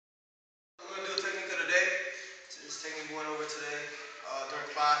we went over today during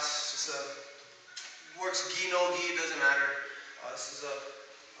class. Just works gi, no gi, doesn't matter. This is a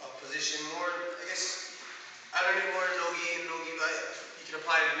position more, I guess, I don't need more no gi and no gi, but you can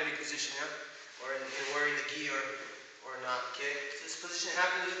apply it in any position, yeah? Or in wearing the gi or not, okay? So this position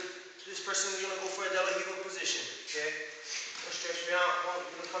happens, this person is going to go for a delahiva position, okay? Don't stretch me out, you're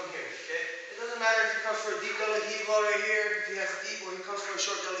going to come here, okay? It doesn't matter if he comes for a deep delahiva right here, if he has a deep, or he comes for a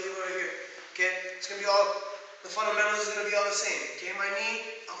short delahiva right here, okay? It's going to be all, the fundamentals is going to be all the same, okay? My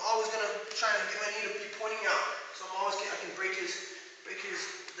knee, I'm always going to try and get my knee to be pointing out, so I can break his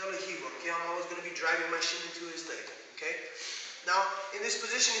delahiva, okay? I'm always going to be driving my shin into his leg, okay? Now, in this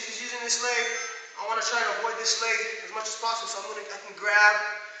position, if he's using this leg, I want to try and avoid this leg as much as possible, so I can grab,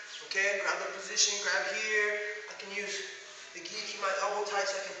 okay? Grab the position, grab here. I can use the gi, keep my elbow tight,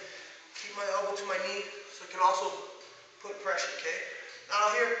 so I can keep my elbow to my knee, so I can also put pressure, okay?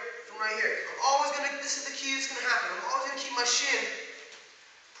 Now here, from right here, I'm always going to, this is the key that's going to happen. I'm always going to keep my shin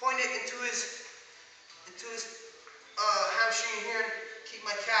pointed into his hamstring here, and keep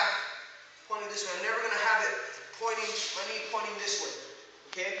my calf pointing this way. I'm never going to have it pointing, my knee pointing this way,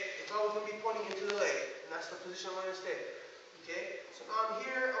 okay? It's always going to be pointing into the leg, and that's the position I'm going to stay, okay? So now I'm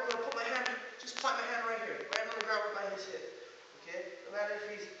here, I'm going to put my hand, just plant my hand right here, right on the ground by his hip, okay? No matter if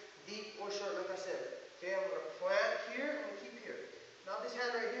he's deep or short, like I said, okay? I'm going to plant here, I'm going to keep here. Now this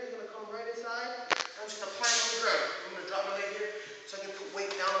hand right here is going to come right inside, I'm just going to plant on the ground. I'm going to drop my leg here, so I can put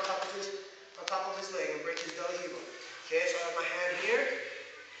weight down on top of his leg and break his delahiva, okay? So I have my hand here,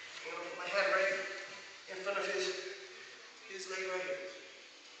 I'm going to put my hand right in front of his leg right here,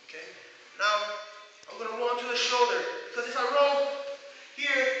 okay? Now, I'm going to roll into the shoulder, because if I roll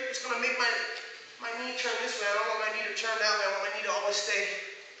here, it's going to make my knee turn this way. I don't want my knee to turn that way. I want my knee to always stay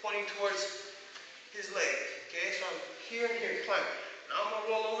pointing towards his leg, okay? So I'm here and here, climb. Now I'm going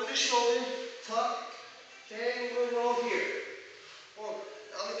to roll over the shoulder, tuck, okay? I'm going to roll here. Well,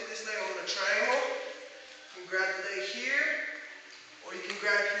 now look at this leg. I'm going to triangle. You can grab the leg here, or you can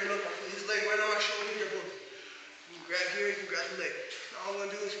grab here. Look, I put his leg right on my shoulder here. Boom. You can grab here, you can grab the leg. Now all I'm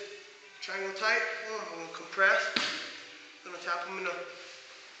going to do is triangle tight. I'm going to compress. I'm going to tap him in a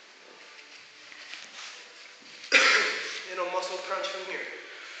muscle crunch from here.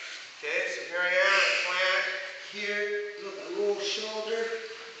 Okay, so here I am, plant here. Look, a little shoulder,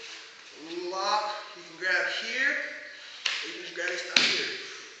 a little lock. You can grab here, or you can just grab this down here.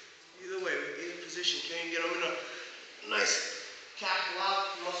 Either way, either position. Okay, you get them in a nice calf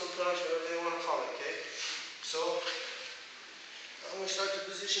lock, muscle crunch, whatever they want to call it. Okay, so I'm going to start the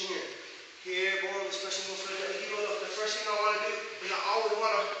position here. Here, boom, this person goes for the heel. Look, the first thing I want to do is I always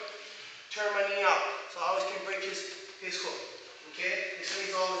want to turn my knee out, so I always can break his hook. Okay, this knee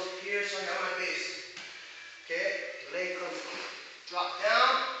is always here, so I got my base. Okay, leg comes, drop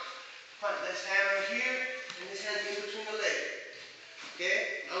down, put this hand right here, and this hand in between the leg.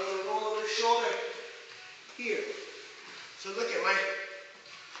 Okay, I'm going to roll over the shoulder here. So look at my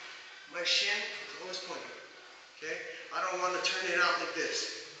shin is always pointing. Okay, I don't want to turn it out like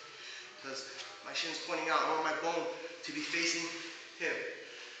this, because my shin's pointing out. I want my bone to be facing him.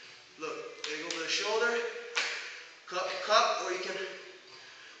 Look, leg over the shoulder, cup, or you can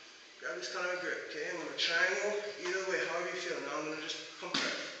grab this kind of a grip. Okay, I'm going to triangle, either way, however you feel. Now I'm going to just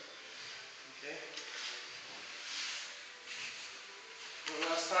compress. Okay. One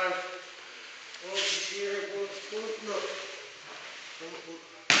last time. Oh, here, look.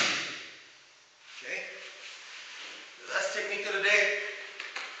 Okay. That's technique of the day.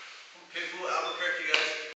 From PITBULL Abq, guys.